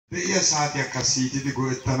Deia saati akkasiiti di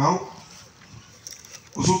go'ettanawu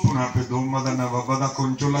usuppunappe doommadanna babbada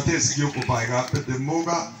koncholatees giyo qofaa hegaappe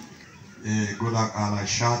demmooga godaa qaalaa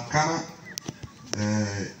shaakkana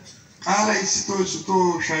qaala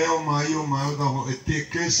issitoo shayawu maayoda ho'etti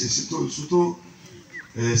ekkees issitoo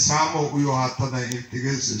saamo uyo haattadan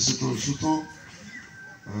irxxigees issitoo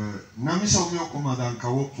namisa umiyo qumadan ka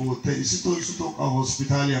woppu wotte issitoo qa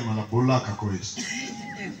hospitaaliya mala bollaakka koyees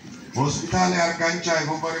hospitaale arganchay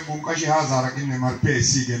gobare bunqashi haa zaaraqinne marpe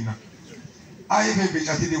essiigenna ayfe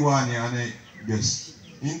bicatidi waani ane ges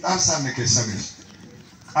inxarsanne kessa ges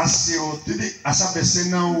qassi oottidi asa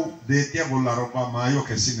bessennawu deexxiya bolla roba maayo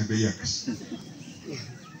kessine be'ia ges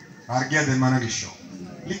argiya demmana gishshawu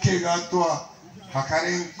likke hegaattuwa ha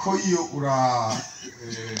karen koyyo uraa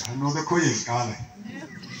hannoode koyees qaalay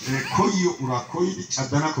koyyo uraa koyidi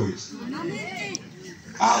caddana koyees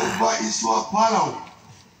qa ubba issuwa paalawu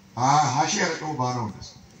hashiara ɗo baanawdes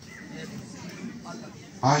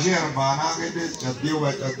hashiara baanaagedes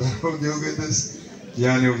caddiyoga caddanaw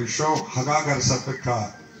yani gishaw hagaa garssappekka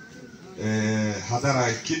hadara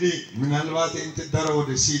ekkidi minalbaate inte daro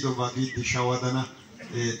wode siidoba giiddi shawadana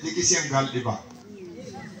xiqisiyan gal'iba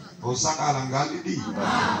Xoossaa qaalan gal'idi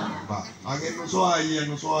ba hagee nu soo aayyiya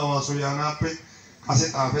nu soo hawaaso yaanaappe qase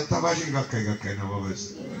xaafettabashin gakkay nababes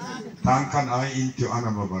ታንካን አይ ኢንቲዮ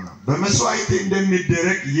አናባባና በመስዋዕት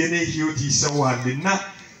እንደሚደረግ የኔ ህይወት ይሰዋልና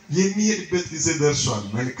የሚሄድበት ጊዜ ደርሷል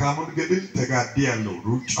መልካሙን ገድል ተጋድያለሁ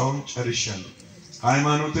ሩጫውን ጨርሻለሁ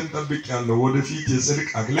ሃይማኖትን ጠብቄያለሁ ወደፊት የጽድቅ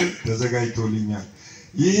አክሊል ተዘጋጅቶልኛል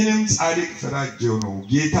ይህንም ጻድቅ ፈራጀው ነው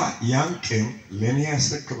ጌታ ያን ቀን ለኔ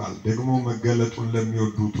ያስረክባል ደግሞ መገለጡን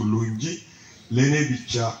ለሚወዱት ሁሉ እንጂ ለኔ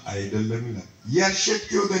ብቻ አይደለም ይላል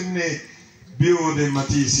ያሸክዮ ደነ ቢወደ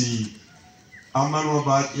ማቲሲ አማኖ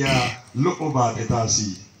ባጥያ ለኦባቴ ታሲ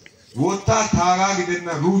ወጣ ታራግደና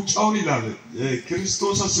ሩጫውን ይላል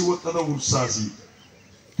ክርስቶስ ሲወጣው ውርሳሲ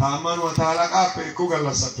ታማኖ ታላቃ ፔኮ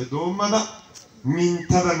ገላሰፈ ዶማዳ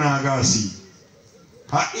ሚንተናጋሲ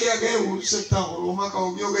ሃኢያገ ውርሰታ ሮማ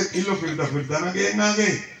ካውቢዮገ ኢሎ ፍርዳናገናገ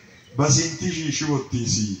በሲንቲሺ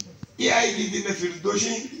ሽወቲሲ ኢአይ ዲነ ፍርዶሺ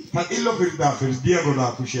ታኢሎ ፍርዲያ ጎዳ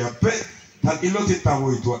ኩሽያፔ ታኢሎ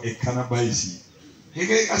ተታወይቶ ኤካና ባይሲ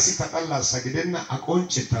Hege kasi takalla sagidena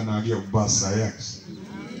akonche tanagia ubasayax.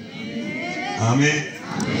 Amen.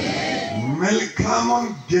 Melkamon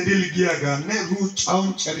gedilgia gane ruchaun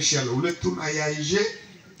cherishal uletun ayaije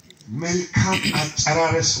melkam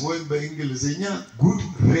acharares woin be ingilizenya good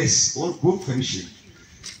race or good finishing.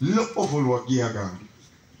 Lo ofolo gia gan.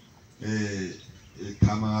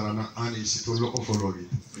 Tamarana ani sito lo ofolo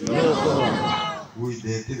git. We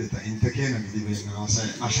did it in Tekena giving us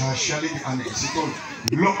a shashali and it's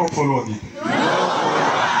local following.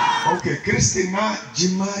 Okay, Christina,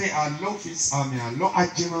 Jimari, and Lofis, Amia, Lo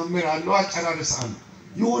Ajimamira, Lo Acharasan.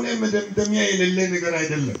 You name them in a Lenegar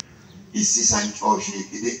Idol. Is this an Oshi?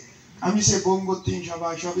 Amise Bongo Tin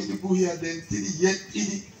Shabashavi, the Buya, then Tidi, yet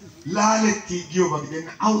Tidi, Laleti Gioba, then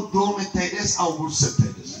outdoor methods, our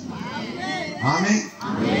setters. Amen.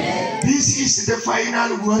 Amen. This is the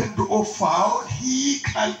final word of our. He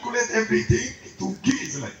calculates everything to give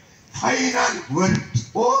his life. Final word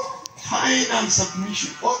or final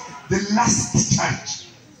submission or the last charge.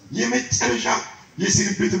 Yemetersha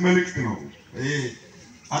yesinipit meliktino.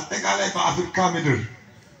 Atekale pa Afrika middle.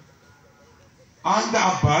 And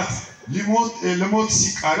abat limot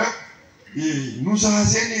sikara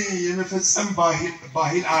nuzazeni yemefetsem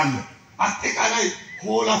bahil al. Atekale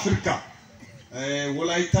whole Africa.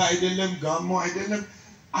 ወላይታ አይደለም ጋሞ አይደለም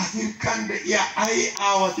አፍሪካን ያ አይ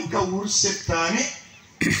አዋቲካ ውርሰታኔ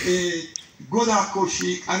ጎዳኮሺ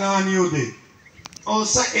ቀናኒዮዴ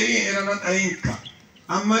ኦሳ ኤሪ ኤራናት አይንካ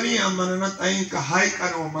አማናናት አይንካ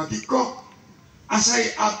ሃይቀኖ ማቲኮ አሳይ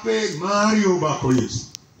አፔ ማሪዮ ባኮይስ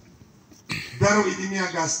ዳሮ ኢዲኒያ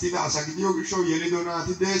ጋስቲዳ አሳግዲዮ ግሾ የሊዶናቲ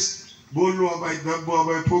ደስ ቦሎ አባይ ደቦ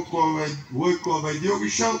አባይ ፖኮ አባይ ወይኮ አባይ ዲዮ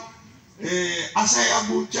ግሾ asay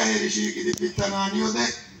abucha herishi kidipitanaaniyo de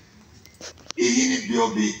ihini bio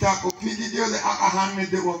bita ko pididio de akahanne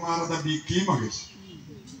de omara da bikimages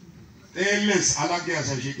teles alage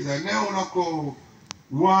asay shikida ne onako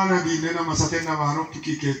wana di nena masatena vano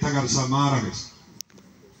kiki ke tagar samarages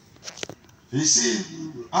isi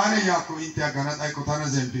ane yako inte aganat ay kotana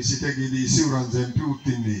zempi site gidi siuran zempi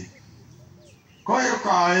uttinni koyo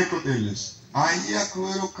ka ay ko teles Ayya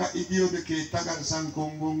kuero ka idio de que tagan san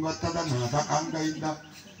kongonga tada nada kanga inda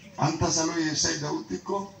anta salo yesai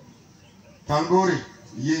dautiko talgore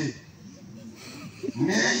ye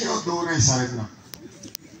ne yo dore sarena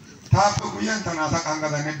tapo kuyan tanata kanga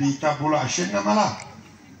dane dita bula ashenna mala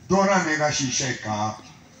dora mega shisheka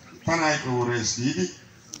tanai ores didi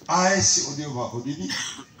aesi odioba odidi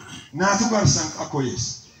naatu garsan akoyes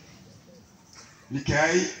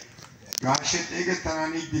likay gaashet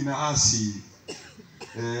egetanani dinaasi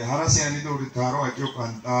harasi ani do ritaro ajo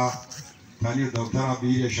kanta tani doktara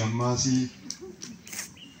biye shammasi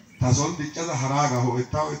tazon dicada haraga ho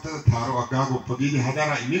etaw taro agago pagili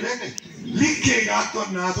hadara imilene likke gatto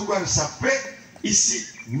naatu garsappe isi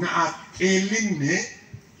naat elinne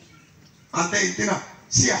ante intina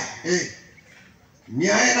sia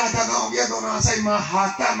niaena taga ongia dona sai ma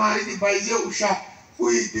hata mari di baizio usha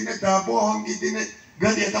ui dine dabo hongi dine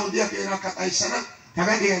gadia taudia kena katai sana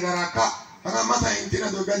taga dia daraka taga mata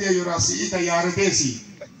intina do gadia yorasi ita yaredesi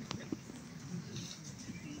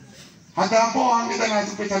hata bo hongi dana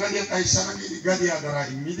tu pe taga dia kai sana di gadia dara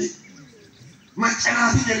imidi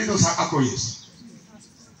machanati geli do sa akoyes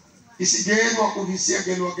isi gelo akuvisia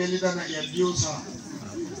gelo gelidana ya diosa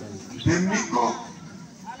demiko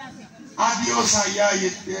adios ayah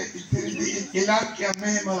el arque a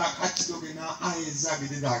mehma la cacho que na aiza que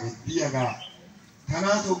te da que diaga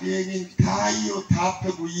tanato gegen tayo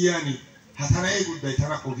tape guyani hatana egudda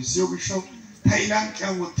tana ofisio bisho thailand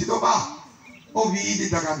kya wottido ba o vidi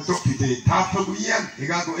daga toppite tape guyan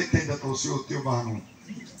egago ettenda tosio tio banu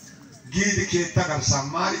gidi che tagar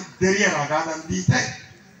samari deria ragada dite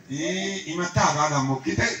imata ragada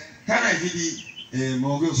mokite kana vidi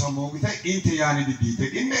موجود ساموجود إنت يعني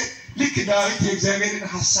بديته إنه لك داوي تجزاين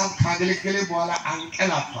حساب خاجلك كله بولا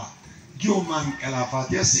أنكلافا يوم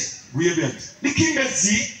أنكلافات يسي ويبيت لكن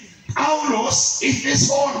بزي أولوس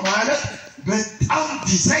إفسون مالك بتأم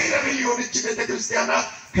ديزاين مليون تجيبت كريستيانا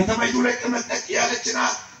كتما يدولك كمتك يالتنا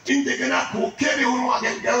إنت كنا كوكبي هو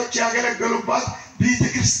أجل جالو تجاهل جلوبات بيت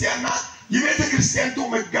كريستيانا يبيت كريستيان تو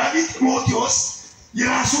مجابيت موتيوس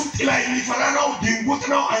يراسون تلاقي مفرانو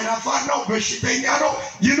دينبوتنو أيرافارنو بشتينيانو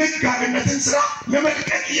يمكن نتنسرا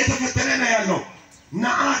لملكك يتفتننا يالو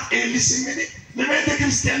نعات إليسيمني لمن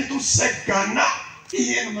كريستيان تو سكانا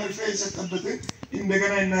إيه المرفيزة تبتين إن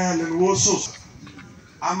دعنا إنها للوسوس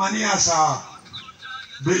أماني أسا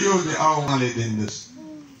بيود أو مالي دندس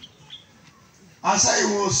أسا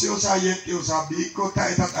يوسيوسا يتيوسا بيكو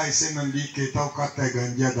تايتا تايسنن بيكي توقع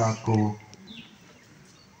تغنجا داكو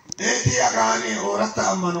eti agani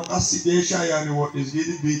orata amano qassi desha yani wodis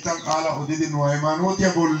gidi bitan qala odidi no haymanot ya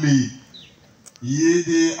bolli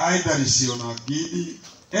yidi aidarisiona gidi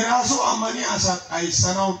eraso amani asa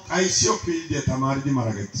aisana aisio pilde tamari di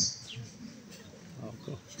maraget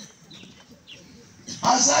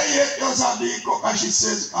asa yeto sabiko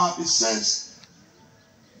kashises abises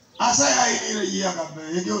asa ayire yagabe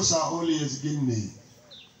yedo sa olies ginni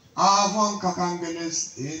avon kakangeles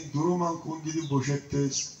duruman kungidi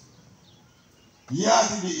boshettes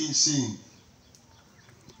yati di isin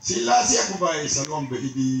silasi akubai salom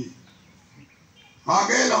beidi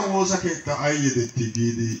agela wosa ketta ayede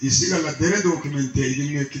tigidi isiga la dere documente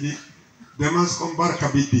idin ekidi demas kombar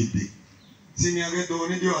kabitidi sini age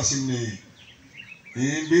doni dio asinne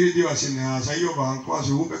biri dio asinne sayo banko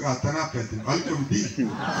asu ube katana peti altum di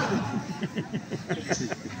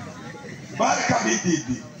bar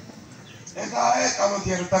kabitidi eka no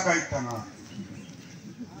tierta kaitana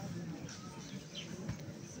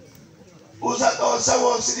usa dosa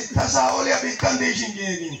wosri tasa oli abitan de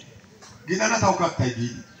shingeni gidana tawkatta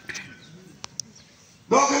gidi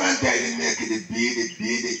documente idin ekidi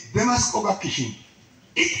bidi demasko gakishin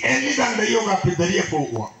it eli dan de yoga pedaria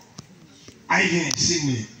fowa ayen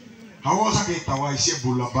sinni hawosa ke tawaisi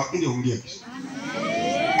bulla bakidi ongiekis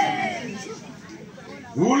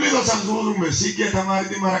wuli do sanzuru mesike tamari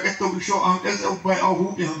di maraketo bisho ankes ubay au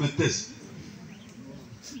huki hametes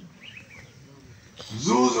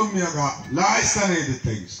zuzu miyaga laistane de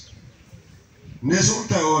things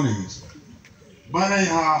nesunta ones bana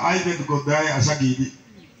ha aibet godai asagidi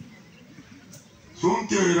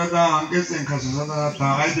sunti irada ankes en kasasada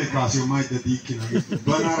ta aide kasio mai de dikina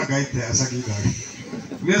bana gaite asagida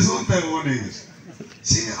nesunta ones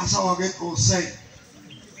sin asawaget osai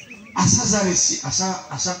asa zaresi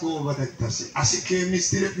asa ko badattasi asi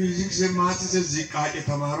chemistry physics e maths e zikate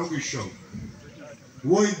tamaro bisho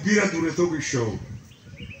woi bira dureto bisho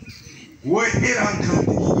woi eran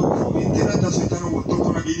kanti gido intera da sotano wotto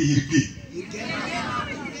kona gidi hirgi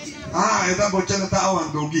eda bochana ta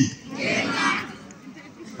awan dogi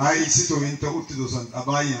ai sito into uttido san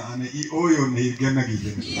abaya ane I oyo ne hirgena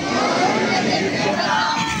gidi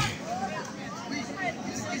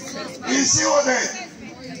isi ode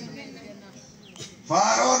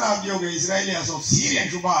Faraon abbiò che Israele a Siria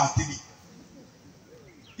giubati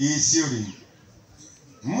Isiuri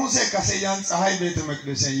Muse kaseyan sahay bete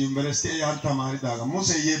mekdese university yanta mari daga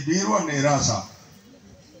Muse ye biru ne rasa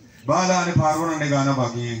bala ne Faraon ne gana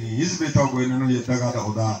bagi ni hizbe to goino ye daga da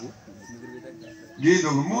oda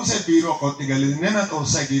Gido Muse biro kotigali nena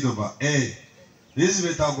tosa gido ba this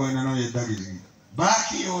beta go na no yedagi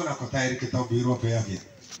baki ora kotairi kita biro pe agi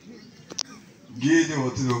gido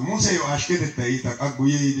otido Muse yo ashkete taita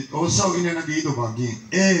kaguyi tosa inena gido ba gi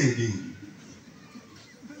gi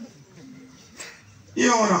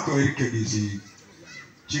io na ko irke gizi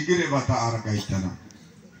chigire bata arga itana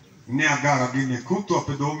ne agara gine kuto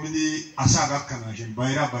pe domini asaga kana shin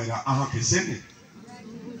baira aha kesene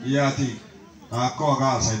yati ako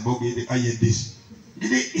aga sai bogi di ayedis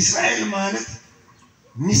gidi Israel ማለት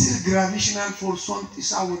ንስር gravitational force on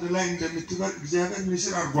isawo de line እንደምትበር እግዚአብሔር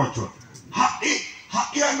ንስር አርጓቸዋል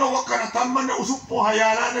ሀቂ ያለው ወከና ታመነ ኡሱፖ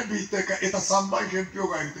ሃያላነ ቢተከ የተሳምባን ሸምፒዮ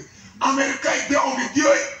ጋይት አሜሪካ ይደው ቪዲዮ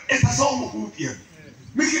የተሰሙ ሁቲያ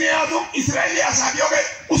ምክንያቱም እስራኤል ያሳዲዮ ጋር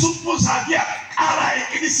ኡሱፖ ሳዲያ ቃራ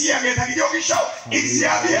ኢክዲሲያ ጋር ታዲዮ ግሻው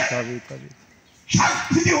እግዚአብሔር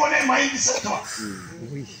ሻክቲ ሆነ ማይንድ ሰጥቷል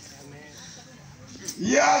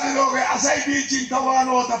Ya de lo que asai bichi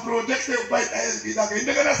tawano ta project by vida que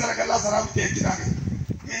indegana sarakala saram tekira ke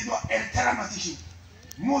edo ertera matishi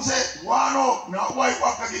muse wano na wai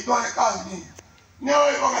waka kitone kazi ne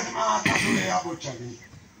oi wakati ma ta sule ya bocha ni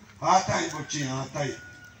hatai bochi hatai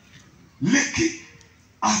liki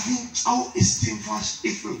afin chau istinfas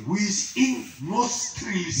if with in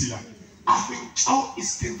nostrilsila afin chau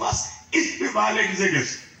istinfas if bale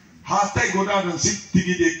gizeges hatai godan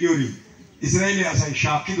sittigi de gyori Israel asai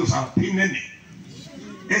shakido sar pinene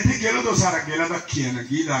eti gelo do sar gela da kiena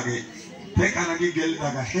gila ge te kana ge gel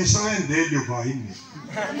daga hesoen delio fa inne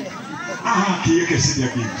kiye ke sidia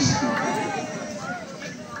kis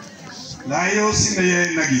la yo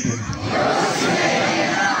sine nagite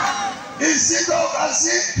isido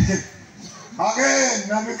kasi age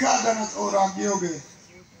nabika na ora gioge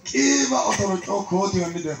kiba otoro chokoti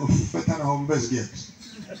onide ufetana hombes get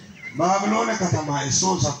Babylon katama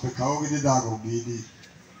iso sappe kawgidi dago gidi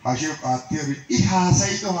ashir atiri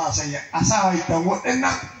ihasaido hasaya asa ita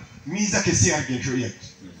wodena miza kesi hargen shoyet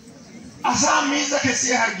asa miza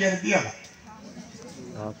kesi hargen dia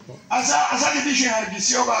asa gidi shi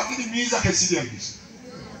hargisio ba gidi miza kesi dia gis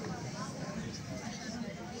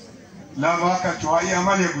la waka chwai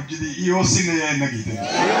amale gujidi iyo sine nagite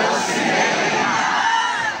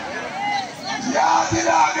ya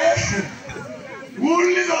dilage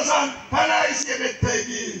Ulli dosan parais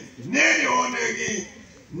yedettegi neri onegi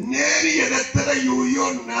neri yedetteda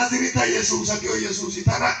yuyo nazirita Jesus akio Jesus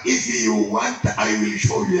itana if you want I will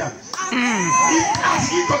show you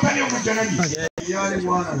aski kotani omujanagi yani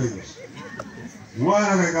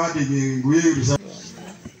wana regadi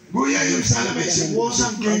guye yursa besi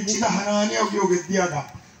wosan kenchida hananiya yoge diada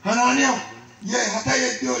hananiya ye hata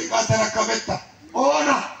yedio ikatara kabetta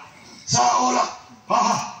ona saola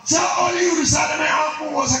Saoli ursada na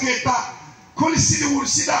apu wasaketa kulisidi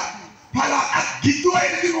ursida pala akitu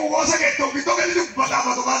aina di wasaketa kitu kali di bata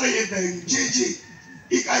kada yede jeje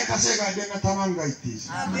ikai kasega denga tamanga itis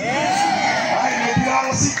amen ai ne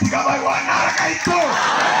tiraro sitti kabai wana kaito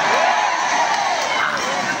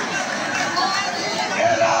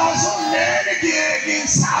era sonne ke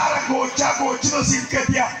sara gochino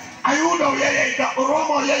sinketia ayudo yeye ida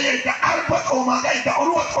oromo yeye ida arbat omagaita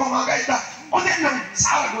orwat omagaita Odenang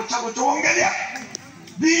sara gocha ongelia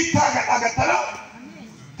dita gatala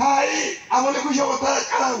tai amole kusho wata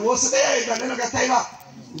kala wosde ida nena gataila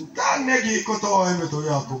kanegi koto emeto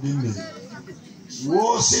yakobinne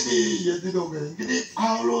wosidi yedidoge ngidi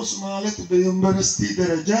Paulos ማለት በዩኒቨርሲቲ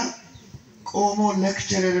ደረጃ ቆሞ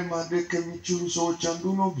ሌክቸረር ማድረግ ከሚችሉ ሰዎች አንዱ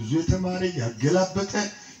ነው ብዙ የተማረ ያገላበጠ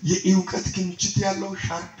የእውቀት ክምችት ያለው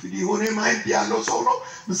ሻርፕ ሊሆነ ማይንድ ያለው ሰው ነው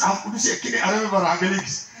መጽሐፍ ቅዱስ የኪኔ አረበ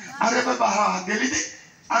በራገልክስ Arebe bara gelidi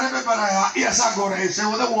arebe bara ya sagora ese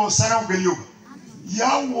wada wosana geliyo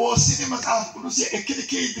ya wosidi mataf kunusi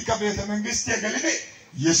ekidike idikabete mengiste gelidi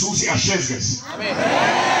Yesusi ashezges amen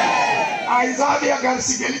aizabi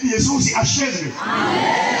agarsi gelidi Yesusi ashezges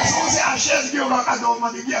amen Yesusi ashezge ora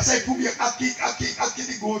kadoma digi asai kubi akki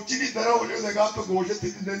di gochini dara ole zagato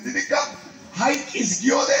gosheti dendidika hike is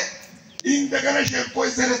giode indagana shempo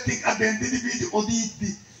iseretik adendidi bidi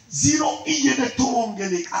oditi Zero iye de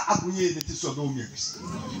tongeli abuye de tisodomix.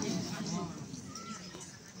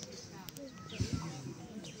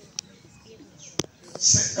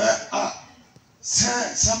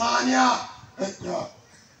 Samania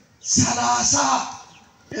salasa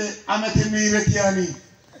amete miretiani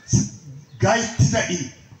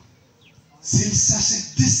gaitidai silsa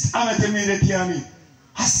sidis amete miretiani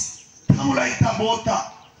has tamulaita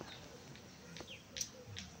bota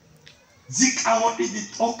Zikawati di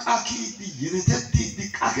okaki di yereteti di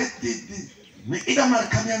kaketi di me ida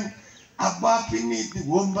markamian abapini di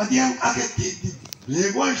wombadian aketi di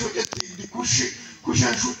legon shoketi di kushi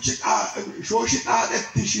كوشان شوشي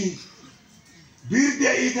تشي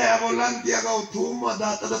بيردي إيتا يا بولان ديا غاو توما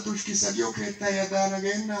داتا تشكي سجيو كريتا يا دانا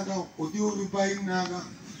جينا غاو وديو بيباين ناغا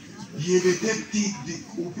يدتي دي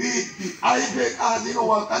وبيتي أي بيك آدينو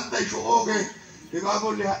والكانتا شوغي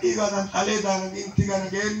يقول لها إيغا دان تالي دانا جنتي غانا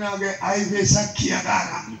جينا غاو أي بي سكي يا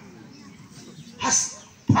غانا حس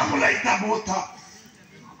أملاي تابوتا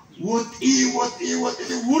وطي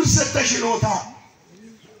ورسة تشلوتا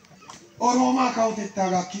أروما كاوتي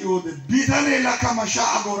تاغا كيود بيداني لكا مشا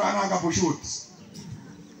أغورانا غبوشوت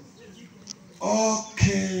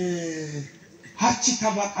أوكي هاتشي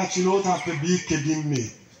تباك أشلوتا ببيك جيمي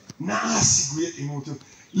ناسي قويت إموتو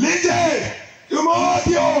Lady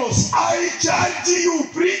Timotheus, I charge you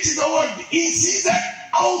preach the word in season,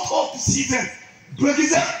 out of season.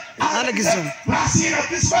 Because Rasina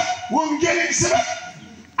Tisba, Wongeling Seba,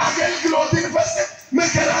 Agel Glotin Fest,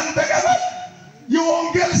 Mekaran Begaba, you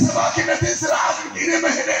won't get Sabakin at this round in a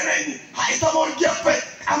Mahene, Haitamon Jape,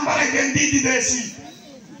 Ambaragan did this.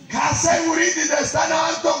 Casa would read the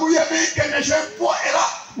Stana Toguya Bacon and Shempoera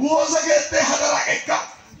was against the Hadaraka.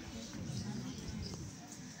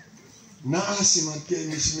 Naasi manke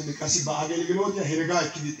mismini kasi baagel gelodia herga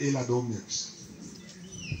ikidit ela domnex.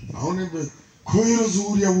 Ahone be koiro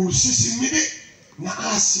zuria ursi simini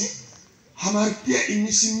naasi hamartia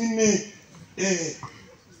imisimine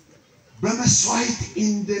bemaswait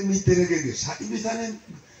inde miteregeges. Ha ibitane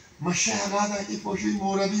mashagada iposhi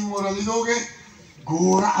moradi doge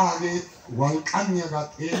gora age walqanya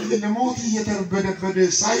gat ele nemoti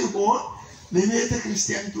yeterbede saibon lebete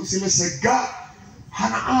kristianitu sile sega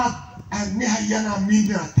hanaat النهاية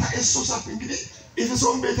منا تأسس أفنجدي إذا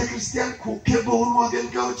صوم بيت كريستيان كوكبون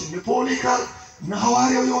وعجلكاوش نبوليكال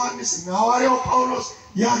نهاريو يوحنس نهاريو باولوس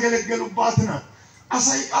يعجلكلو باتنا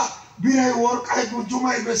أسايا بيري ورك أيكو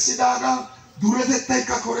جمعي بسيداغا دورة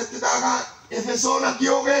تايكا كورت داغا إفسونا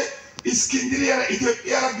كيوغي إسكندريا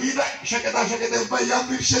إثيوبيا بيدا شكدا بايام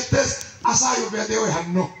بيرشتس أسايو بيديو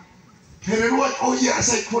هنو فيروات أوي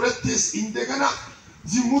أساي كورتس إندغنا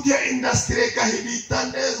زموتيا إندستري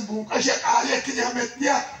كهيبيتان بوكاشة عالية كده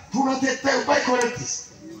همتيا تونا تتاي باي كورتس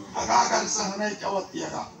أكاكار سهناي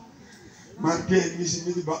كواتيا ماركي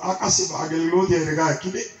ميسميدي بأكاسي بأجلوتي رجع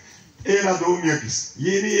كده إيرا دومياكس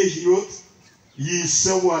يني يهيوت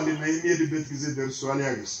يسوى لنايمي ربيت كذا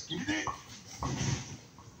درسوالياكس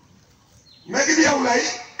ما كده أولاي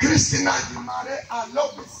كريستينا جمارة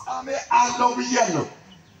الله بسامة الله بيالله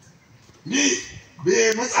ني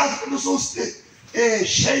بمسافة نصوص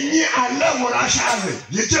شيء على وراشة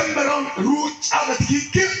يجمعون روت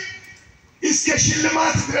أبتكيك إسك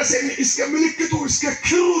شلمات درسني إسك ملكتو إسك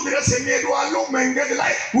كرو درسني دوالو منجد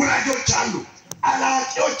لاي وراجو تشالو على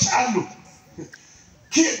كيو تشالو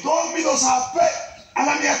كي دومي دو سافة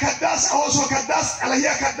على ميا كداس أوسو كداس على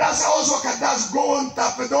هي كداس أوسو كداس جون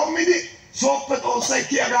تاب دومي دي سوبة أوسي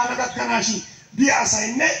كي أغانا كناشي بيا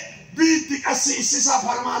ساينة بيتك أسي إسسا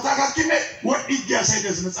فرماتا كينه وإيجا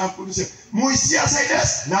سايدس مساف كودسه مويسيا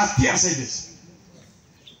سايدس ناتيا سايدس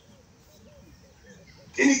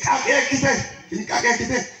إني كاكي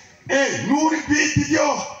كده نوري بيت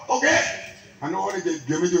ديو أوكي أنا أقول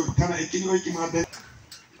جميل كنا إكينو إكي ماده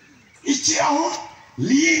إيشي أهون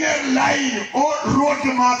لينر لاين أو رود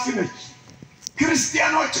مافينج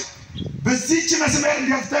كريستيانوش بزيج مسمار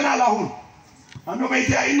جفتنا لهون أنا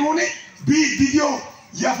بيتي إنوني بيت ديو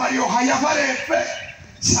يفريو هيفري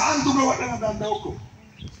ساندو بودنا داندوكو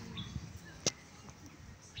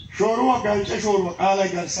شوروا قالت شوروا قال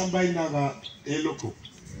قال سامباينا إلوكو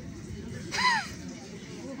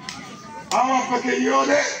أما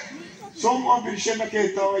بكيودة سوم أبرشنا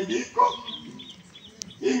كيتا ويديكو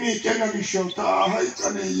إمي كنا بيشوتا هاي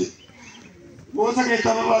كنيه بوسا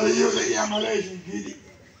كيتا بابا يودة يا ملاش كيدي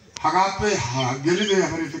حقابة جلده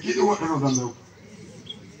يفري فكيدي ودنا داندوكو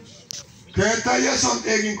كيتا يسون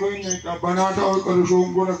تيجين كوين نيكا بناتا ويكالو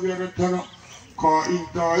شونغونا كيرتنا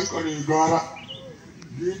كاينتا ويكالو غارا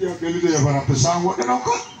ديجا جلده يفرا بسان ودنا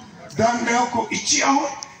كو داندوكو إيشي أهون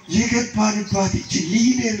يجد باري إيشي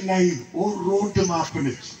لينر لاين أو رود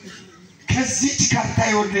مابنج كزيج كارتا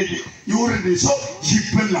يوردي سو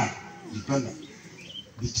يبلا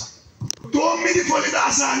ديجا دومي دي فولي دا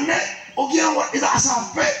أسانة أوكيان وإذا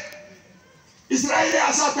أسافة إسرائيل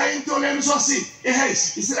أساتا إنتو لمسوسي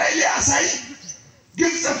إيهيس إسرائيل أساي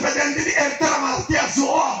جبت بدن دي إرترا مالتيا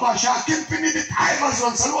زوا باشاكين بني دي تايباز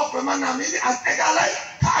وانسلوا بمانا ميدي أتقالي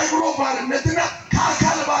تايبرو بارنتنا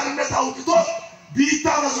كاكال بارنت أوتدو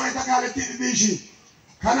بيتا وزوين تقالتي دي بيشي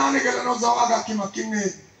كاناني قلنو زواغا كما كيني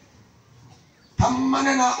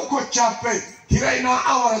تمانينا أكو تشابي تيرينا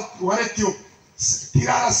ورتيو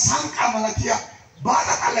تيرارا سانك عملتيا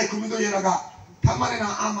بادت عليكم دو ينغا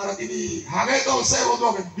tamarina amara ini hageto sero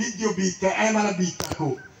doge video bitta amara bitta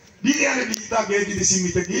ko bidiane bitta gedi di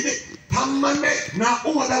simite gidi tamane na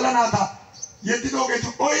umadallanata yetti doge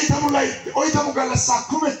tu oi tamu galla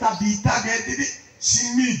sakumetta bitta gedi di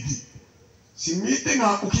simiti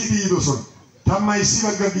na ukidi do son tamai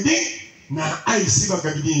sibaga gidi na ai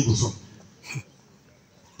sibaga gidi do son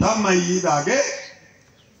tamai dage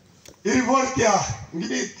rivolti a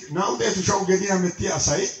gidi na ude tu show gedi ametti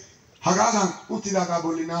asai hagagan utidaga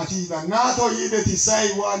bolinati da nato yide ti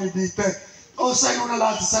sai wani bitte o sai non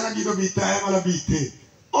la sana gido bitte mala bitte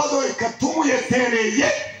odo ikatumu yetere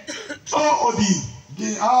ye o odi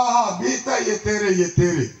gi aha bitte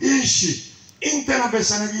yetere ishi intena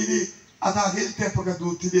besana gidi atagilte paga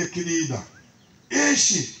tutti de kidida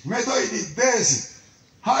ishi medoidi desi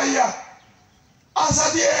haya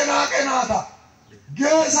asadiena kenata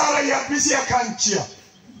gesara ya bisia kanchia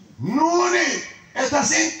nuni eta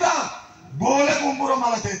sinta bole kumburo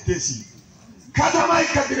malatetesi kadamai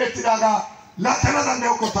kadiretti daga la tanada ne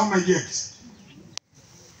okotama yex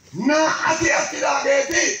na ati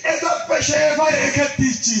dageti eta pesheva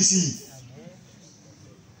eketichisi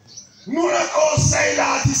nuna osai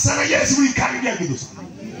la ti sana yesu ikangia kidus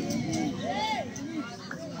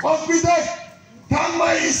opide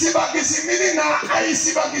tamai sibagisimini na ai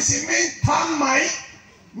sibagisimi tamai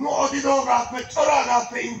no odido gape chora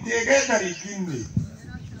gape intege dari kinni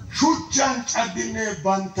shuchan chadine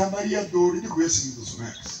banta maria dori di questi dos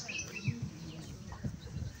max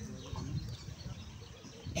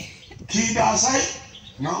kida sai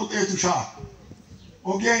na utetu sha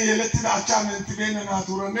oge yeletti da achamenti bene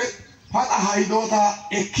naturane pada haidota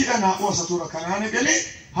ekkida na osatura kanane geli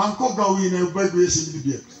hanko gawine ubbe questi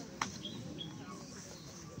di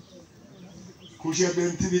Kushe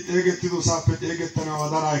benti di egetti do sapete egettana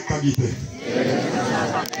wadara ekkagite.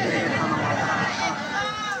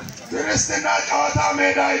 Tereste na chawata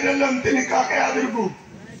meda አይደለም ጥንቃቄ አድርጉ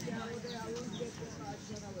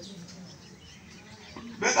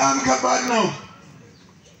በጣም ከባድ ነው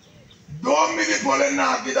ዶሚኒ ፖለና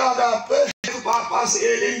ጊዳዳ ጳጳስ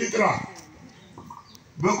ኤሊን ልጥራ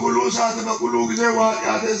በኩሉ ሰዓት በኩሉ ጊዜ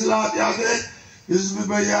ዋቂያተ ስላጢያተ ህዝብ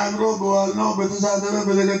በያምሮ በዋልነው በተሳደበ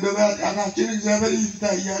በተገደበ ኃጢአታችን እግዚአብሔር ይፍታ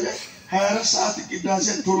እያለ 24 ሰዓት ቅዳሴ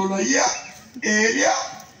ቶሎላያ ኤሊያ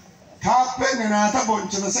ካፔን ናታ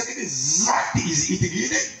ቦንቸ በሰቅዲ ዛት ኢዝ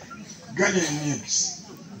ኢትጊደ ገለኒክስ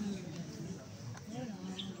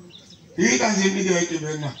ይዳን የሚደ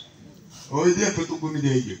አይቀበና ኦይደ ፈጥቁ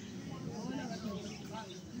ሚደይ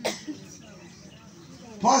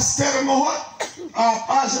ፓስተር መሆን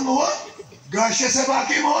ጳጳስ መሆን ጋሸ ሰባኪ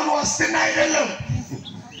መሆን ዋስትና አይደለም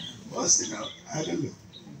ዋስትና አይደለም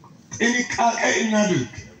ጥንቃቄ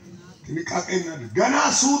እናድርግ ገና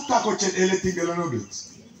ሱታ ኮቸ ኤሌቲ ገለኖ ቤት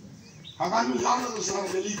አጋኑ ዛኑ ስራ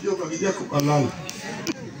ለሊዲዮ በቪዲዮ ቆላል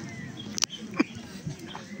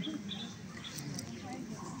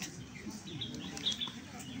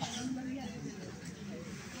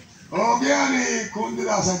ኦቢያኒ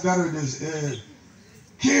ኩንዲራ ሰጋረደስ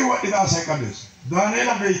ኪ ወዲዳ ሰቀደስ ዳንኤል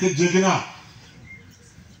ቤት ጀግና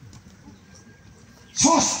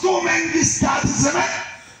ሶስቱ መንግስታት ዘመን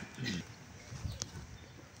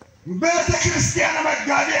ቤተ ክርስቲያን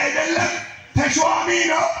መጋቢ አይደለም ተሿሚ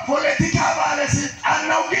ነው ፖለቲካ ባለስልጣን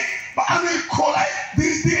ነው ግን በአሜሪካ ላይ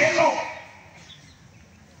ድርድር የለው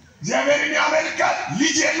እግዚአብሔርን ያመልካል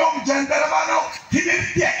ልጅ የለውም ጀንደረባ ነው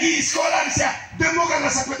ትምህርት የኢስኮላርሲያ ደሞ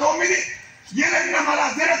ገለሰበው ምን የለና ማላ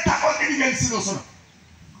ዘረታ ቆጥ ሊገልጽ ነው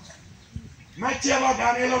መቼባ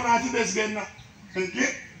ዳንኤል ናቲ ደስገና እንጂ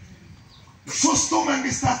ሶስቱ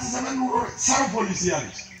መንግስታት ዘመን ኑሮ ሰር ፖሊሲ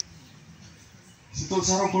ያለች ሲቶ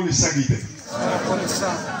ሰር ፖሊሲ ሰጊተ ፖሊሲ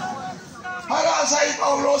ሐራሳይ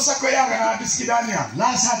ጳውሎስ ኮያ ገና አዲስ ኪዳንያ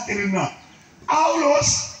ላሳጥርና ጳውሎስ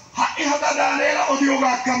ሀይ ሀዳ ዳንኤል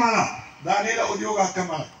ኦዲዮጋ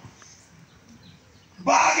ከማላ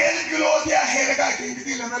በአገልግሎት ያሄደጋ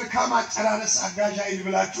እንግዲህ ለመልካም አጨራረስ አጋዣ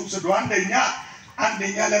ይብላችሁ ሰዶ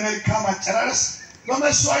አንደኛ ለመልካም አጨራረስ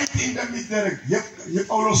በመስዋዕት እንደሚደረግ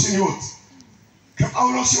የጳውሎስ ሕይወት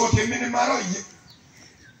ከጳውሎስ ሕይወት የምንማረው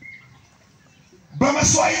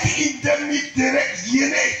በመስዋዕት እንደሚደረግ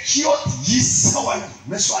የኔ ሕይወት ይሰዋል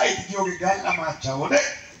መስዋዕት ዲዮጋል አማቻ ወደ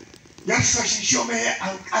ያሽሽሽው መሄ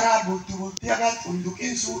አንቀራ ቡልቱቡት ያጋ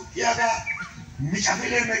ጡንዱቂን ሱቲያጋ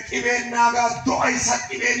ሚጫፈለ መቂቤናጋ ዶአይ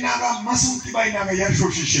ሰቂቤናጋ ማሱንቲ ባይናጋ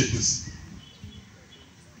ያሽሽሽትስ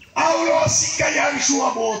አውሎስ ከያንሹዋ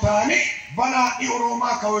ቦታኒ ባና ኢሮማ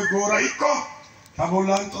ከወይ ጎራይኮ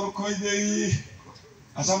ታቦላን ጦርኮይደይ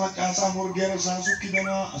አሳማጫሳ ሞርጌራ ሳሱኪደና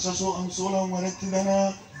አሳሶ አንሶላ ወረትደና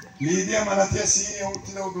ሊዲያ ማላቲያ ሲኒያ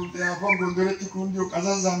ውትለው ዱልዲያ ቦንጎንዶረቲ ኩንዲዮ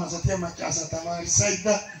ቀዛዛ ማሳቲያ ማጫሳ ተማሪ ሳይዳ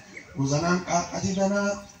ወዘናን ቃጣቲ ደና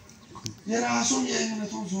የራሱን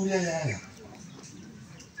የእምነቱ ዙሪያ ያያል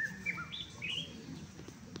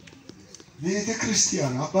ቤተ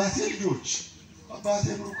ክርስቲያን አባቴ ልጆች አባቴ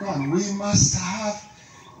ብሩካን we must have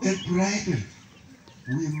a bridal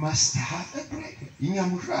እኛ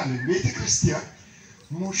ሙሽራን ቤተ ክርስቲያን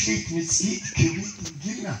ሙሽሪት ንጽሕት ክብሪት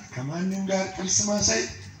ግና ከማንም ጋር ቅልስ ማሳየት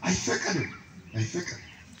አይፈቀድም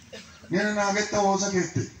ነና ገጣ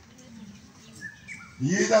ወዘከት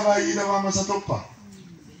ይደባ መሰቶፓ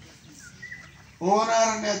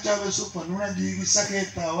ኦናርን ያቻበሱፓ ኑና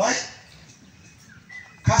ዲግሰከታ ዋይ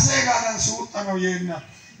ካሴጋራን ሱጣ ነው የና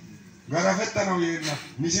ገራፈታ ነው የና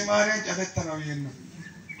ሚስማሪያን ጨፈታ ነው የና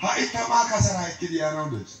ሃይተማ ካሰራ ይክዲያ ነው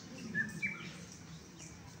ደስ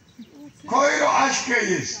ኮይሮ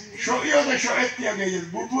አሽከይስ ሾዮ ደሾት ያገየስ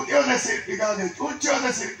ቡቡዮ ደስርቂጋገ ጩቾ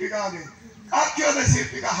ደስርቂጋገ አኪዮ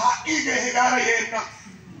ደስርቂጋ ሃኢገ ሄጋራ የና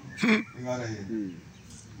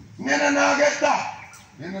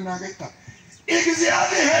ነናገታ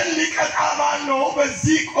እግዚአብሔር ሊቀጣባል ነው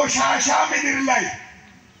በዚህ ቆሻሻ ምድር ላይ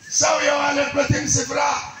ሰው የዋለበትን ስፍራ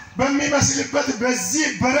በሚመስልበት በዚህ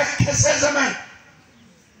በረከሰ ዘመን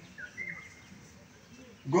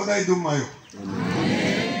ጎዳይ ዱማዮ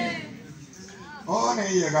ኦኔ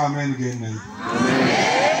የጋመን ገነይ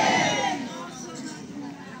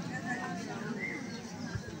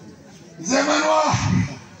ዘመኗ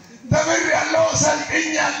ተብር ያለው ሰልጥኝ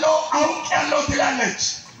ያለው አውቅ ያለው ትላለች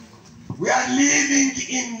we are living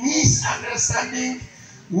in misunderstanding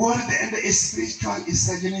world and spiritual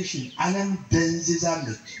stagnation ዓለም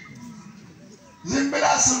ደንዝዛለች ዝም ብላ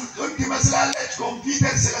ስልጡን ትመስላለች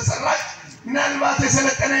ኮምፒውተር ስለሰራች ምናልባት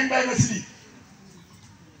የሰለጠነ እንዳይመስል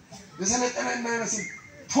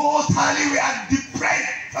totally we are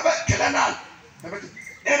deprived ተበክለናል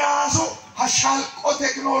እራሱ ሐሻልቆ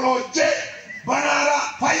ቴክኖሎጂ ባናራ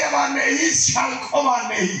ፋያባነ ይስ ሻልቆባነ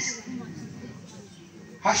ይስ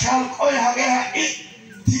ሐሻልቆ ያገሃ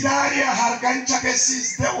tidaria hargancha kesis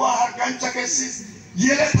dewa hargancha kesis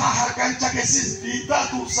yeleta hargancha kesis dita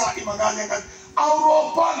tusa imaganya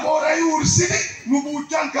Europa gore ursini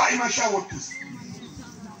nubujan ka imashawotis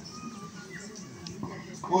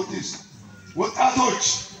what atoch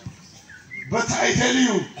but I tell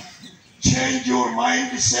you change your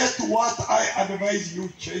mindset what I advise you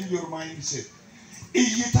change your mindset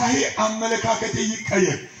እይታዬ አመለካከቴ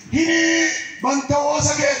ይቀየር ይሄ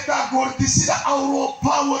ባንተወሰከታ ጎርዲስዳ አውሮፓ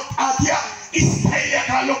ወጣቲያ ኢስታይያ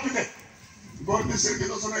ካሎብተ ጎርዲስ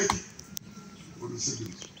እርግጦ ሰናይቲ ጎርዲስ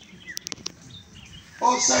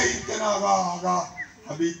ኦሳይ ተናጋጋ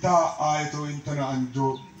አቢታ አይቶ እንተና አንጆ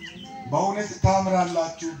በእውነት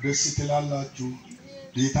ታምራላችሁ ደስ ትላላችሁ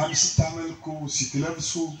ጌታን ስታመልኩ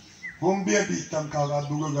ስትለብሱ ሆምቢያ ቢታም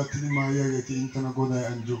ካጋዱጋ ጋትዲ ማያገቲ እንተና ጎዳይ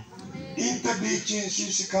አንጆ ኢንተ ቢቺን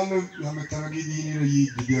ሲሲካለ ያመተረጊ ዲኒሮ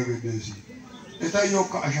ይዲያገደሲ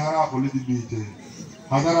እታዮካ አሻራ ፖሊቲ ቢቴ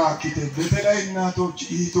ሀገራ አኪቴ በተለይ እናቶች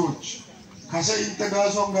እህቶች ካሰ ኢንተ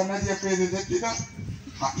ጋሶን ገነት የፈደደቲዳ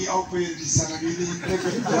ሃኢአው ፔዲ ሰነጊዲ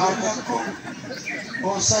ኢንተ ያያኮ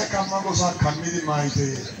ኦሳይ ካማጎሳ ካሚዲ ማይቴ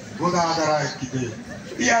ጎዳ ሀገራ አኪቴ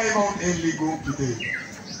ኢያይሞን ኤሊጎ ኪቴ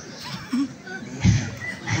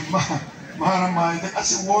Maramai tak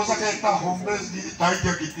asih wosa kita homeless di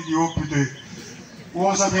taja kita di opite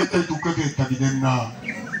wosa kita tukar kita di dena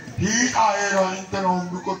di aera intern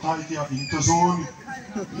hombu ko taja into zone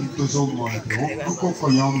mai hombu ko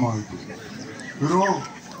kayam mai pero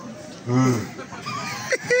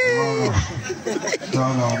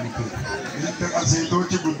Dala itu inter asih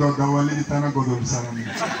doci buddha dawali di tanah godom saram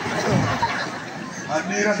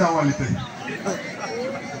adira dawali teh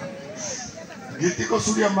Gitu kok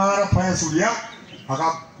surya marah payah surya,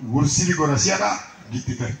 agak gursili gorasiada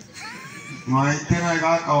gitu teh. Nah itu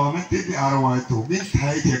naga kawamet di arwah itu, bin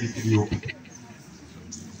thai dia gitu diop.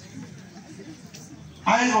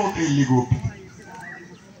 Ayo keligop,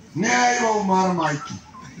 ne ayo marah maiki,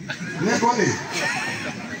 ne kode.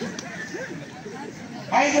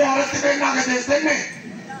 Ayo harat tiba naga des dene,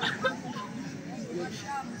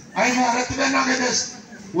 ayo harat tiba naga des,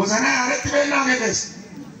 wazana harat tiba naga des.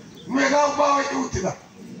 Mereka bawa itu tidak.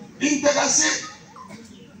 Integrasi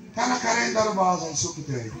karena kalender bahasa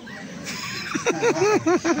sukuteri.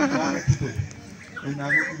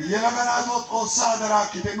 Dia lakukan adot osa darah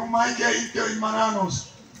kita numai ke itu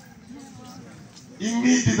imananos.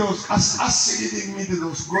 Imididos as segini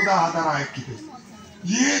imididos goda darah kita.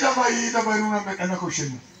 Yeda bayi nuna mekana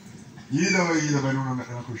kushin. Yeda bayi nuna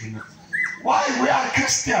mekana kushin. Why we are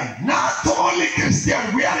Christian? Not only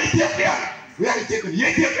Christian, we are Ethiopian. We are Ethiopian.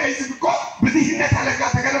 Ethiopia is because በድህነት አለጋ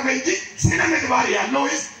ተገረፈ እንጂ ስነ ምግባር ያለው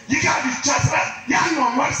ይጋብቻ ስርዓት ያለው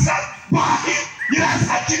ማርሳት ባህል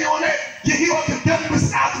የራሳችን የሆነ የህይወት ደንብ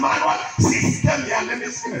ስርዓት ማንዋል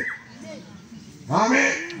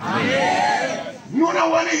Nuna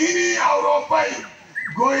wani hini Europa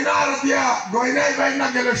goina radia goina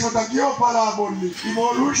ibaina gele shota gio palaboli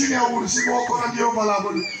evolution ya ursi boko na gio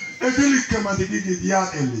palaboli edelik kama digi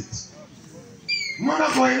dia elit nuna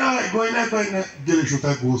goina ibaina gele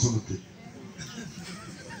shota gosonuti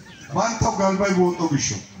manta galba iboto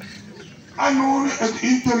bisho anun et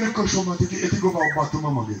interliko shomatiki etigo ba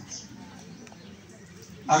batuma maget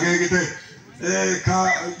agegete ka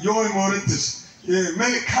yo emoritis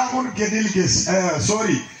መልካሙን ገድልገስ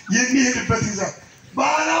sorry የሚሄድበት ይዛ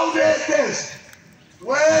ባናው ደስ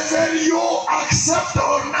whether you accept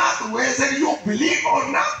or not whether you believe or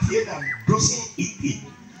not ይላል doesn't it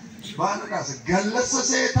ባናስ ገለሰ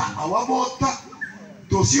ሰታ አዋቦታ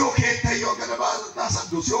ዶሲዮ ከታዮ ገደባ ዳሳ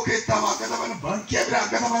ዶሲዮ ከታማ ገደባ ባንክ ያብራ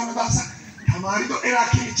ገደባ ዳሳ ተማሪ ዶ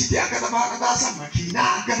ኢራኪ ቺቲ ገደባ ዳሳ መኪና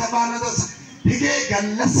ገደባ ዳሳ ይሄ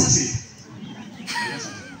ገለሰ ሰታ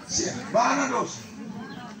Banados.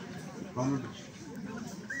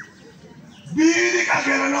 Biri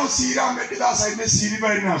kagerano sira medida sai me siri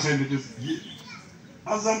baina sai me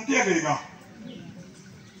azantia gega.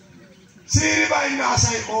 Siri baina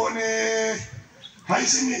sai one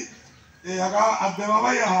haisini aga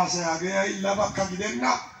abdema ya hasa aga illa bakka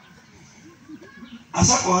gidenna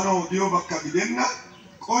asa kono dio bakka gidenna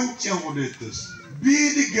konche modetes.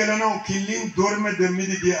 Biri gerano killing dorme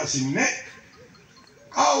demidi dia asinne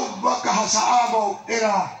Au baka hasaabo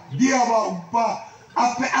era diaba ubba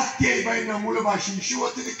ape atte baina mulaba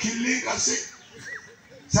shishiwati killing ase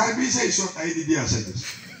service iso aidi dia sayes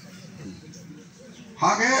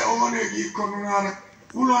hage one gi konuna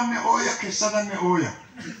ulanne oya kesadanne oya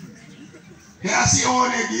he asi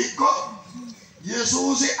one gi ko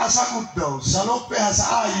yesusi asakuddo saloppe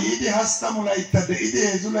hasaa yidi hasta mulaita de ide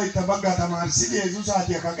zulaita baga tamarsi yesus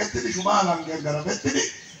ati akaketti shumalan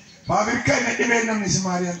garabetti Fabrica in Ebena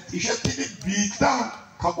Mismarian, Tishatini, Bita,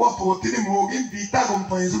 Kapua Potini, Mogin, Bita,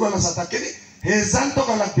 Compaizula Satakini, Hezanto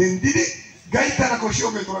Galatendidi, Gaitana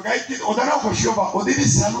Koshoga, Gaiti, Odana Koshoba, Odini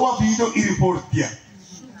Salwa Video Iriportia.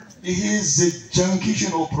 He is the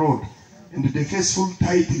junction of road, and the faithful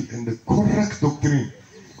title and the correct doctrine.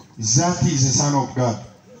 That is the Son of God.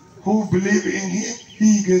 Who believe in him,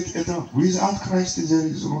 he gets eternal. Without Christ, there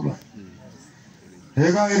is no life.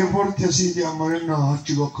 Ega report ya sidi amarena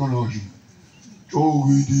hachigo kanoji.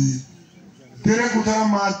 Chogidi. Tere kutara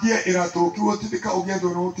matia era toki wati dika ogia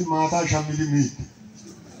donoti mata shamili miti.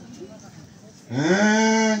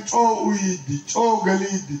 Choguidi,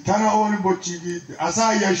 chogalidi, tana oni bochigidi,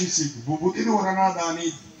 asa yashisi, bubuti ni warana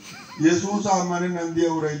dani. Yesus amarena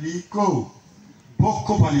ndia uredi ko.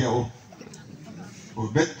 Pokko paliao.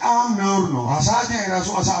 Betam neurno. Hasanya era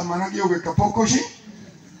so asa amanaki ogeka pokko shi.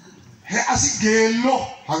 He asigelo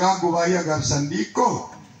haga gubaya garsandiko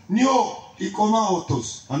nio ikoma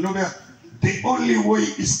otos anobe the only way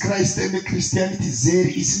is Christ and the Christianity there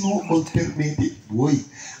is no alternative way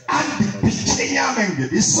and the bichenya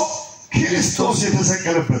menged iso Christos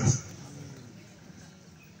የተሰቀለበት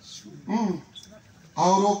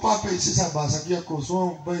አውሮፓ ፔሲሳ ባሳኪያ ኮሶ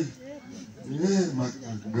በይ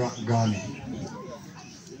ጋኒ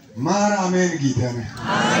ማራሜን ጊታነ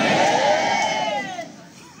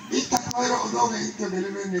Itapairo odone into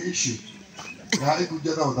delivering the issue. Rai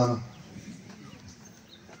kujata odana.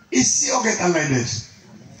 Isi oget like this.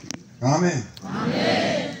 Amen.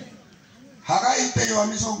 Amen. Haga ite yo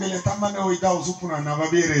amiso ngele tamane oida usupuna na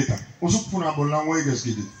babireta. Usupuna bolango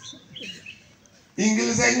igesgidi.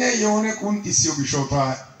 Ingilizenya yone kun isio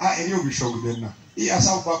bishota a elio bishogdenna. I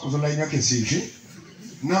asa uba kuzolainya kesishi.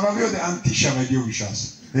 Na babio de antisha medio bishas.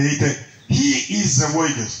 Ite he is the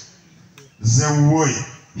way. The way.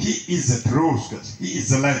 He is the truth, he is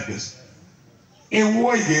the life. E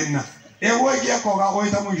way gena. E way gia koga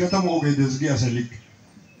oita mo jata mo ogedes gia selik.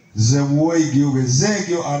 The way gio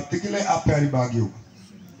gezegio article aperi bagio.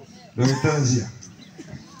 Do itazia.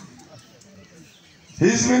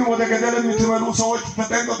 He's been what the gadel mitmalu so what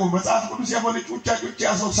patenga ko matsaf ko sia boli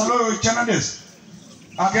chucha so salo chanades.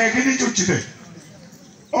 Age gidi chuchite.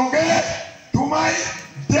 Okay, tumai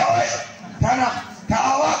deoi tana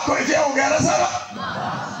tawa ko je ogara sara.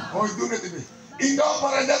 Oh, do it to me. In the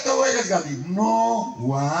Paradato way, no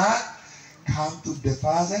one come to the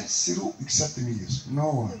Father through except me.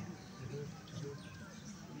 No one.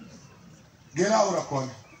 Get out of one.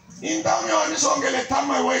 In down your song, let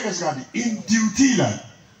my way is got in duty land.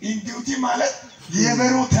 In duty mallet,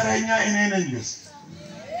 Yeveru Terena in English.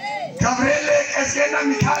 Gabriele, Esgena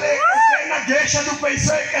Mikale, Esgena Gesha to pay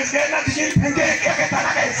sick, Esgena to get and get.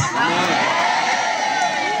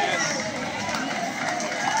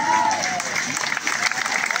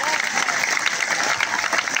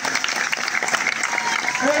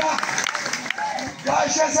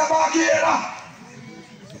 Asha Sabakiera.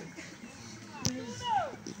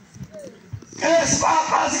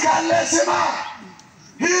 Espapas Kalesima.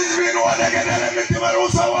 He's been what I get a bit of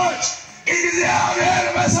a watch. እግዚአብሔር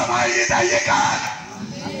በሰማይ ይጠይቃል።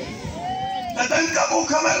 ተጠንቀቁ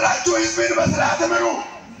ከመራችሁ ሕዝብን በሥርዓተ ምሩ።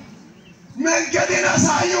 መንገድን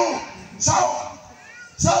አሳዩ።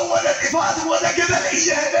 ሰው ወደ ጥፋት ወደ ገደል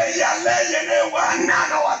እየሄደ እያለ የኔ ዋና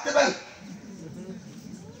ነው አትበል።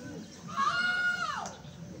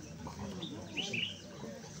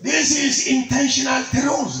 This is intentional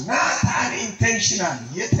truth, not unintentional.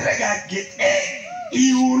 የተረጋገጠ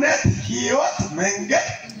እውነት ሕይወት መንገድ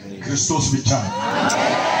ክርስቶስ ብቻ ነው።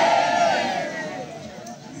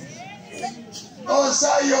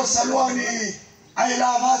 ኦሳዮ ሰልዋኒ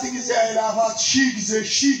አይላፋት ጊዜ አይላፋት ሺህ ጊዜ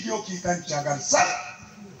ሺህ ዮኪታንቻ ጋር ሰር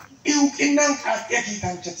ኢውቅናን ቃጤ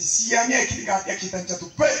ኪታንቻት ሲያሜ ኪታንቻ ኪታንቻቱ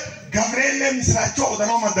በገብርኤል ምስራቸው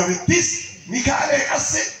ወደኖ መደብቲስ ሚካኤል ቀስ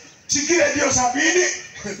ችግር ዲዮሳቢኒ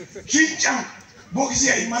ኪንጫ ቦክሲ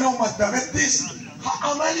አይማናው መደብቲስ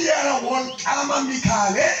አማሊያራ ወልቃማ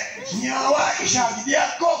ሚካኤል ኛዋ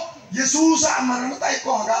ኢሻጊዲያኮ ኢየሱስ አማናው ታይኮ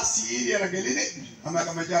ጋሲ የረገሊኒ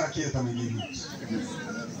አማቀመጃራ ኪየተመጊኒ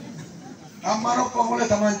አማናው ቆሞለ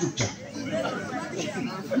ተማንቹቻ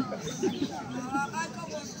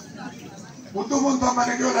Utumun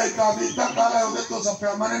tamane kyo laita bita kala udeto sape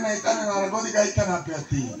amane na itane na ragodi ka itana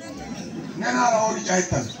piati. Nena ra ori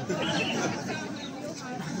chaitan.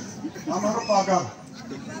 Amaro paga.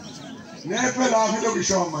 Nepe la filo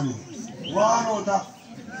kisho amani. Wano ta.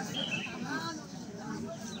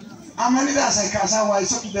 Amani da sai kasa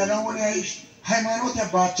waiso kidana wone aish. Haimano te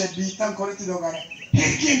bache bitan koriti dogara.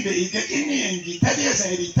 Hekimbe ike ini engi tadiya sa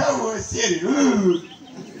eri tawo seri.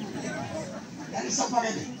 Yari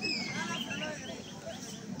sapagede.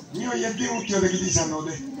 Io gli abbiamo un chiede che ti sanno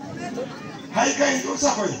de. Hai caito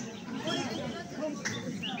sapoi.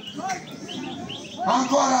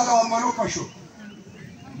 Ancora la mano pascio.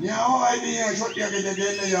 Niao ai ni shotia che de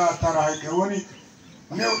gelle ya tarai che oni.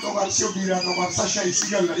 Ne ho to garsio bira to garsa shai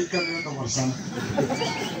sigalla ikkane to garsana.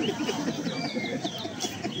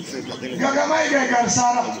 Gaga mai che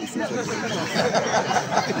garsara.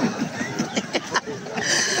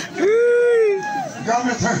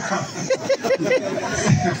 Game taka.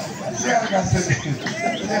 Cercate.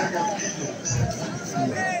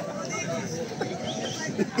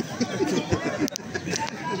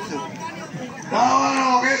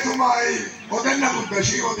 No, che tu mai. Odenna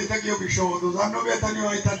budashi odita che bisho do zanno betani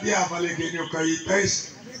ai tadia vale che ne ho kaitais.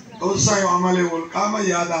 Osai amale volkama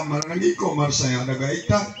yada marani ko marsa yada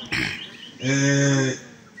gaita.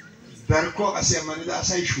 Darko asiamani da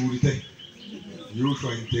sai shurite.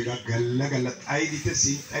 Yusho intega galla aidite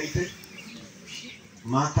sin aite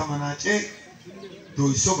mata manace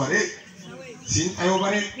doiso bare sin ayo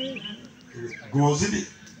bare gozidi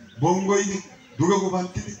bongoidi duga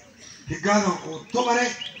gobantidi higano to bare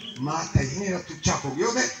mata hinira tuccia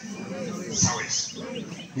fogiode sawes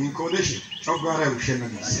in kodeshi chogare ushena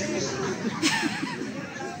nisi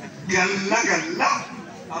galla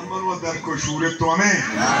amano darko shure tome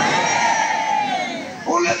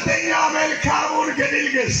ሁለተኛ መልካሙን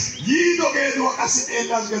ገድልገስ ይዶገዱ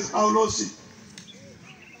አስጤላስ ገስ ጳውሎስ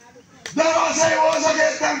ደራሳይ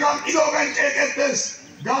ወዘገተን ጋም ኢዶገን ጨቀተስ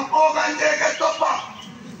ጋም ኦገን ጨቀተባ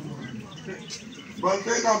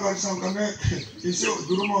ባልቴታ ጋርሳን ከመ ኢሶ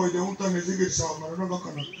ዱሩማ ወደሙታ ነዚግር ሳው ማረኖ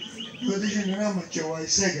በከነ ወዲሽና ማቸዋይ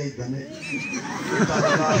ሰገይተነ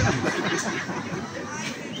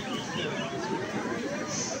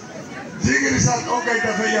ዚግር ሳን ኦገይ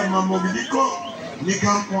ተፈያ ማሞግዲኮ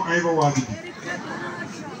Nikampo aibo wajidi.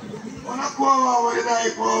 Onakuwa warida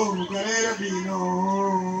iko mukarera bino.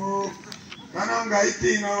 Kananga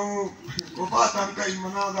itino. Kopatan ka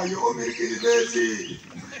imanaga yo mirki desi.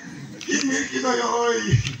 Imirki do yo oi.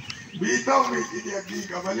 Bita mirki di agi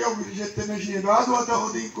kabalyo mirjete meshi dadu ata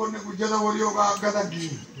odin konne kujada woriyo ka agada gi.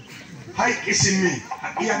 Hai kisimi.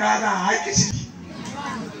 Iya nada hai kisimi.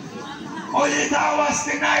 Oye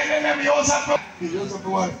dawaste nailele miyosapo. Miyosapo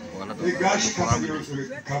war. Gashi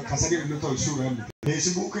kasari luto suram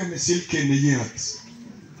Facebook and silk and years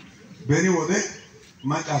beni wode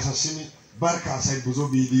macasa sini barka sai buzo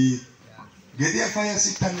bidi gedia faya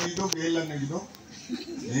sitan nido gela nido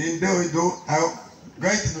indo ayo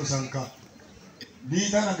gait no sanka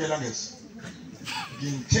bida na gelages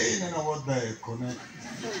ginche na wodda ekone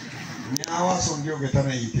nyawa sondio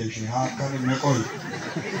getana iteshi hakane mekoi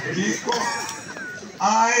kiko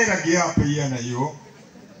aera gia peya na yo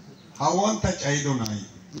Awanta chaido nai.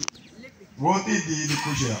 Woti di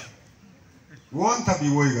kushia. Wanta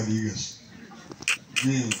biwoiga digas.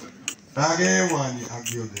 Ni tage wani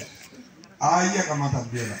agiode. Aya kamata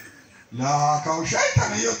biela. لا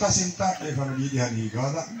كوشيطان يوتا سنتا إفن بيدي هني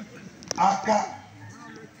هذا أكا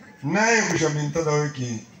نايم جمين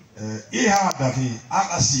تدويكي إيها دافي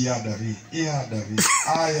أكاسيا دافي إيها دافي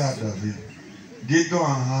آيا دافي جدو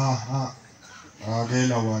ها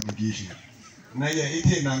أغيلا وانجيشي نايا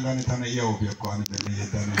إتي نانغاني تانا ياو بيكو أنا دني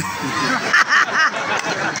يداني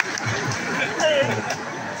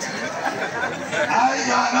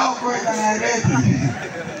أي غاناو كوي تانا ريتي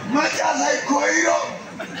ما جازاي كويرو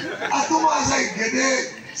أتوما زاي جدي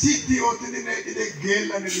سيتي أوتي نيجي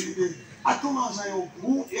جيلا نيجي أتوما زاي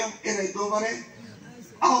وبوم إيري دوباري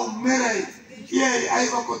أو مري يا أي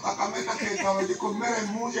وقت أكملنا كذا وديكو مري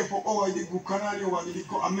موجة فوق وديكو كناري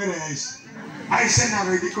وديكو أمري أي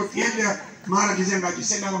سنة وديكو تيجي مارا كيزين بعدي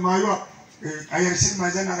سنة ما يوا أي سنة ما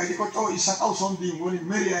زين وديكو تو إسحاق صندي مولي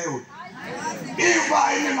مري أيو إيه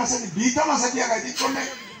باينه مثلا بيتا مثلا يا وديكو نه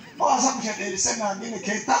أو أسمع شيء سنة مين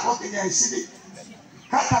كذا وقت يا سيدي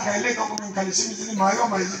كذا كله كم كالسيم زين ما يوا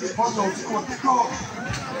ما يزيد فوزو وديكو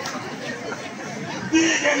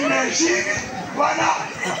ديجن نشيد وانا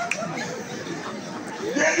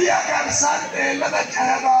jadi akan santai lada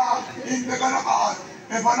cara ini kan apa?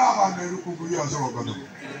 Mana apa meruku kuya sobat.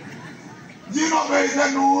 Jino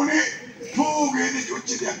beda nuni tuge di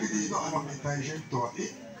cuci dia gitu anak minta ijento.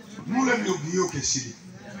 Mulai bio ke sini.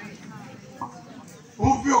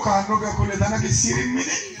 Ubio kano ke kule dana ke sini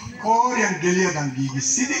mini korean gelia dan gigi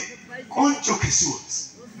sini konco ke suat.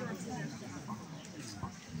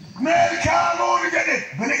 Merkano gede,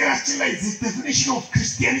 bernegaraችን ላይ the definition of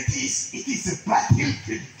Christianity is it is a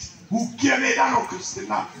battlefield. ውጊያ ሜዳ ነው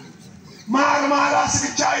ክርስትና። ማርማራስ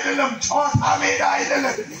ብቻ አይደለም፣ ጨዋታ ሜዳ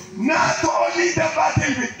አይደለም። not only the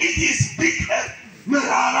battlefield, it is bigger.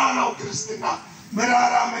 መራራ ነው ክርስትና።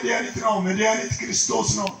 መራራ መድኃኒት ነው። መድኃኒት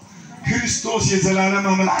ክርስቶስ ነው። ክርስቶስ የዘላለም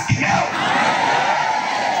አምላክ ነው።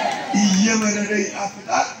 እየመረረ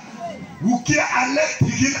ይጣፍጣል። ውጊያ አለ፣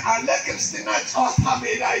 ትግል አለ፣ ክርስትና ጨዋታ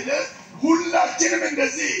ሜዳ አይደለም። ሁላችንም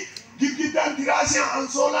እንደዚህ ግድግዳን ዲራሲያ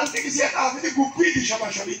አንሶላን ጥቂሲያ ጣፍቲ ጉቢት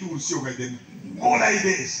ሸባሸቢት ውርሲዮ ጋይደን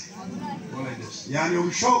ኦላይዴስ ያኔ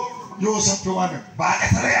ውሾ ዮሴፍ ዋነ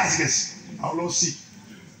ባቀተረ ያስገስ አውሎሲ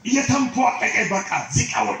እየተንፏቀቀ በቃ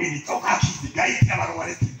ዚቃ ወዲኒ ጦቃኪ ጋይ ተባረ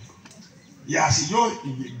ወለት ያሲዮ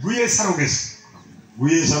ጉዬ ሰሩገስ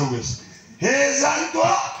ሄዛንቶ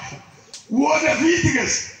ወደፊት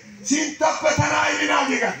ገስ ሲንተፈተና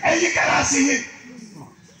ይናገጋ አይቀራሲን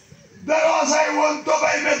ደራሳይ ወንቶ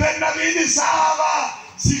ባይመተና ቢዲ ሳባ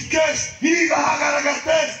ሲከስ ሂባ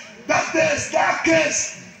ሀገራገተስ ዳተስ ዳከስ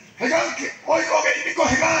ሄጋንክ ኦይ ኦገይ ዲኮ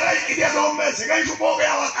ሄጋራይ ኪዲያ ዶመስ ሄጋይ ሹቦገ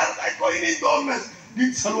ያዋቀርጣይ ኮይኒ ዶመስ ግን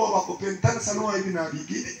ሰሎባ ኮፔንተን ሰሎባ ይናዲ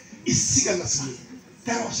ጊዲ ኢሲገለስ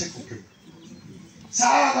ደራሳይ ኮፔ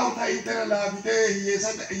ሳባው ታይተረ ላቢቴ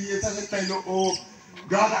እየሰሰታይ ነው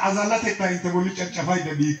ጋዳ አዛላቴ ታይተ ቦሊ ጨጨፋይ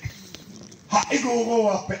ደቢክ ሃይ ጎጎ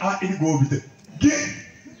አፕ አይ ጎቢተ ግን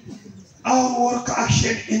our work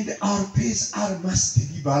action in our peace are must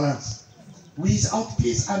be balanced. Without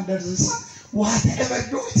peace under the sun, whatever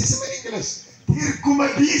do it is meaningless. Tirkuma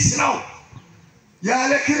peace now.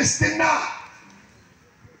 Yale Christina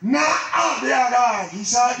na abyaga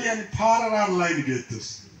hisadi and parallel line getus.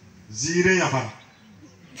 Zire yafa.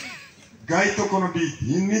 Gaito kono bi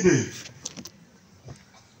inide.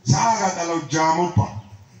 Saga talo jamupa.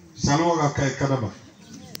 Saloga kai kadaba.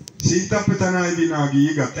 Sita petana ibinagi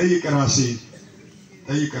iga tayi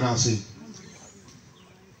karasi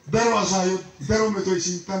daro asayo daro meto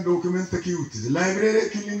isintan dokumenta kiuti library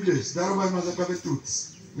kilingles daro bay mazakabetut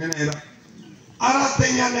nene era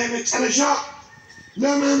አራተኛ ላይ መጨረሻ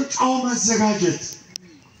ለመምጫው መዘጋጀት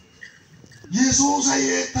ኢየሱስ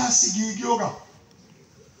አይታስ ጊጊዮጋ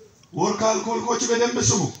ወርክ አልኮልኮች በደንብ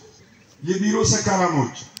ስሙ የቢሮ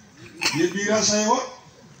ሰካራሞች የቢራ ሳይሆን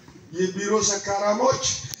የቢሮ ሰካራሞች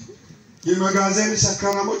የመጋዘን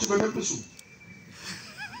ሰካራሞች በደንብሱ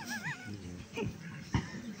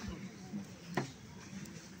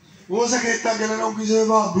ወሰከታ ገለናው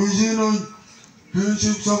ጊዜባ ቢዚ ነው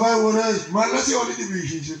ስብሰባ ወረ ማለት የወልድ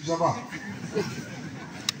ቢዚ ስብሰባ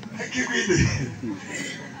እኪቢድ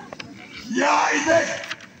ያ ኢደ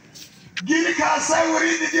ግን ካሳይ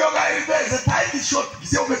ወሪድ ዲዮጋ ኢደ ዘታይት ሾት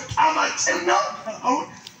ጊዜው በጣም አጭር ነው አሁን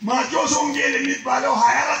ማቴዎስ ወንጌል የሚባለው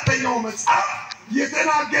 24ኛው መጽሐፍ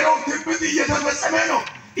የተናገረው ትንቢት እየተፈጸመ ነው።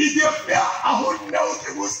 ኢትዮጵያ አሁን ነውጥ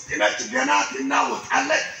ውስጥ ነች። ገና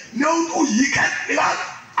ትናወጣለች። ነውጡ ይቀጥላል።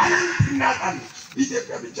 ዓለም ትናጣለች።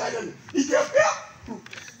 ኢትዮጵያ ብቻ አይደለም። ኢትዮጵያ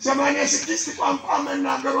 86 ቋንቋ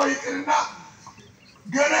መናገሯ ይቅርና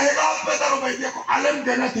ገና ሄጋበጠሩ በየቆ ዓለም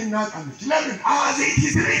ገና ትናጣለች። ለምን? አዜት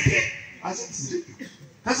ይዝሪት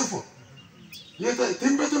ተጽፎ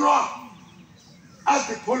ትንቢት ነው።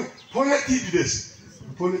 ፖለቲክ ደስ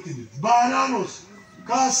politics. Bananos.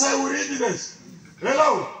 Kasa uridi des.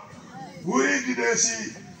 Hello. Uridi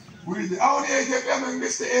desi. Uridi. Auni Ethiopia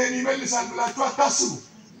mengiste eni melisan belatu atasu.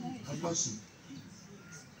 Atasu.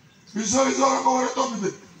 Iso ko reto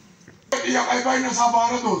bide. Iya kai bai na sa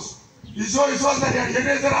banados. Iso dari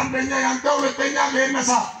yene teran benya yang kau letenya gena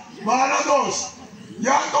sa banados.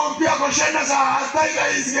 Yang kompia koshena sa atai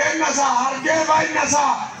guys gena sa harge bai na sa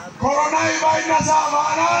corona bai na sa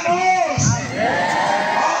banados.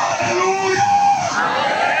 Hallelujah.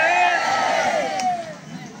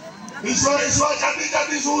 Iso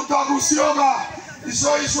jadi suta rusioga.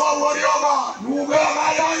 Iso warioga. Nuga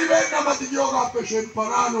gaya ibena matioga peshen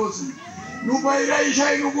pananos. Nu bai rai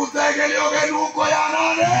shai nu kutai gelioge nu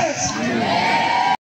koyananes.